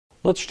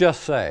Let's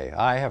just say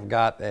I have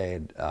got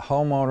a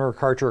homeowner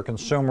Karcher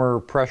consumer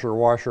pressure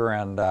washer,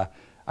 and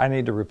I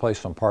need to replace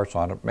some parts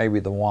on it,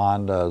 maybe the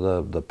wand,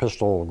 the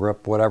pistol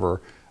grip,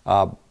 whatever.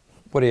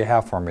 What do you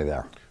have for me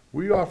there?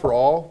 We offer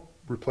all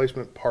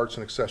replacement parts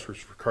and accessories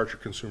for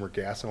Karcher consumer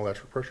gas and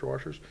electric pressure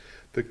washers.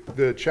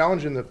 The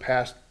challenge in the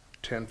past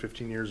 10,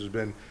 15 years has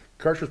been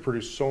Karcher's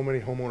produced so many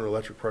homeowner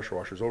electric pressure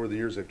washers. Over the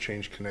years, they've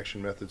changed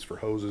connection methods for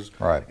hoses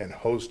and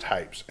hose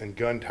types and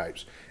gun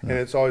types. And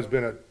it's always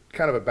been a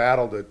kind of a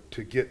battle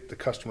to get the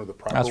customer the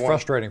proper one. That's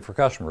frustrating for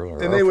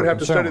customers. And they would have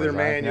to study their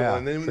manual,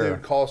 and then they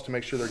would call us to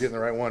make sure they're getting the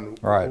right one.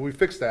 Well, we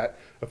fixed that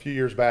a few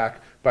years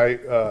back by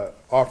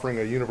offering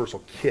a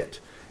universal kit.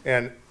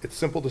 And it's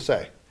simple to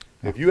say.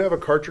 If you have a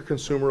Karcher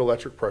consumer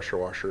electric pressure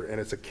washer, and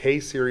it's a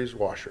K-series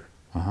washer,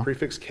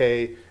 prefix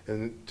K,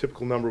 and the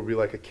typical number would be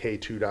like a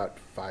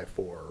K2.54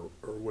 or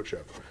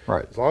whichever.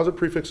 As long as it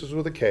prefixes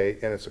with a K,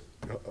 and it's a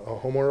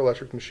homeowner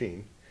electric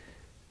machine,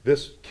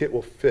 this kit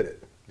will fit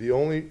it. The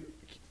only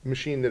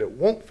machine that it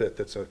won't fit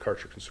that's a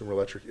Karcher consumer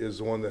electric is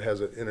the one that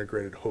has an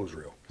integrated hose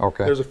reel.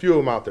 There's a few of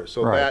them out there,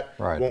 so that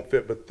won't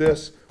fit, but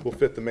this will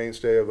fit the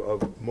mainstay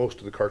of most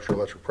of the Karcher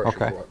electric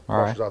pressure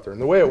washers out there.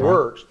 And the way it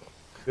works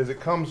is it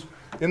comes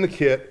in the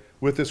kit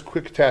with this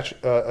quick attach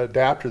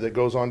adapter that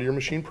goes onto your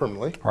machine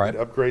permanently. It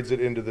upgrades it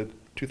into the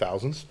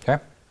 2000s.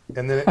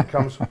 And then it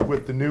comes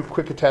with the new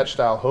quick attach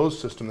style hose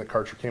system that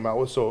Karcher came out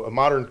with. So a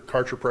modern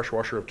Karcher pressure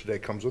washer of today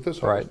comes with this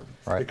hose.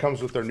 It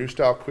comes with their new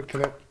style quick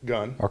connect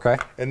gun.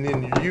 And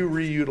then you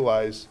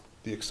reutilize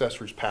the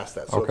accessories past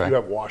that. So if you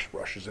have wash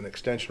brushes and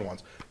extension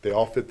ones, they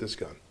all fit this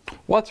gun.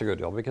 Well, that's a good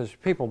deal, because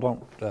people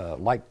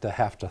don't like to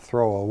have to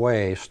throw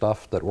away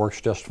stuff that works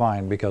just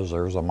fine because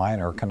there's a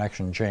minor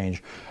connection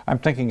change. I'm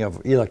thinking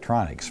of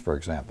electronics, for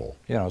example.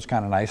 You know, it's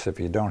kind of nice if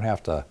you don't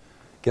have to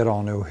get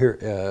all new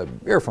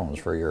earphones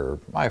for your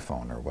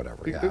iPhone or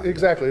whatever.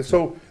 Exactly.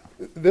 So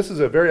this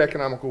is a very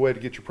economical way to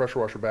get your pressure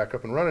washer back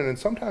up and running. And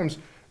sometimes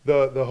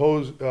the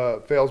hose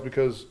fails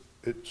because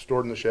it's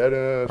stored in the shed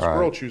and a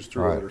squirrel chews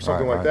through it or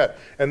something like that.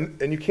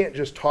 And you can't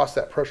just toss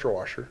that pressure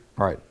washer.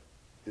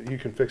 You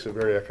can fix it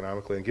very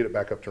economically and get it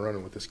back up to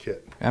running with this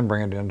kit. And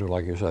bring it into,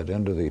 like you said,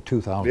 into the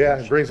 2000s. Yeah,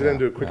 it brings it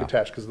into a quick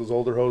attach, because those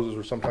older hoses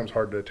are sometimes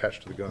hard to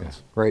attach to the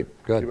guns. Great,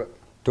 good.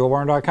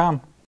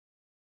 Toolbarn.com.